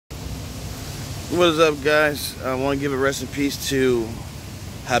What is up, guys? I want to give a rest in peace to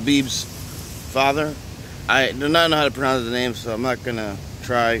Khabib's father. I do not know how to pronounce his name, so I'm not gonna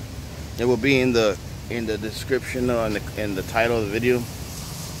try. It will be in the description or in the title of the video.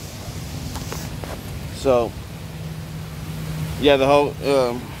 So yeah, the whole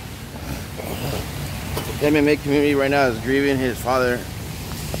MMA community right now is grieving his father,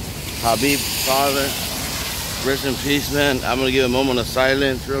 Khabib's father. Rest in peace, man. I'm gonna give a moment of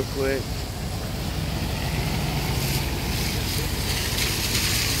silence real quick.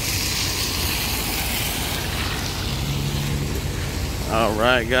 All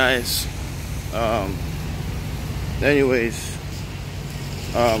right, guys. Anyways,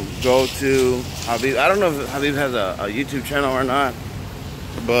 go to Khabib. I don't know if Khabib has a YouTube channel or not,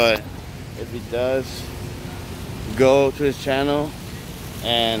 but if he does, go to his channel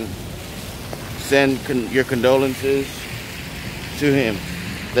and send your condolences to him.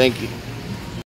 Thank you.